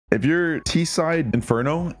If you're T-side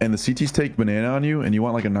Inferno and the CTs take banana on you and you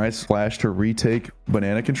want like a nice flash to retake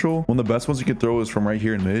banana control, one of the best ones you can throw is from right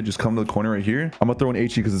here in mid. Just come to the corner right here. I'm gonna throw an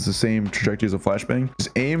HE because it's the same trajectory as a flashbang. Just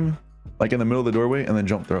aim like in the middle of the doorway and then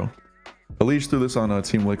jump throw. Elise threw this on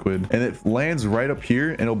Team Liquid and it lands right up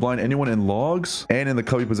here and it'll blind anyone in logs and in the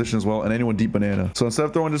cubby position as well and anyone deep banana. So instead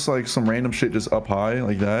of throwing just like some random shit just up high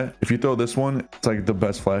like that, if you throw this one, it's like the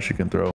best flash you can throw.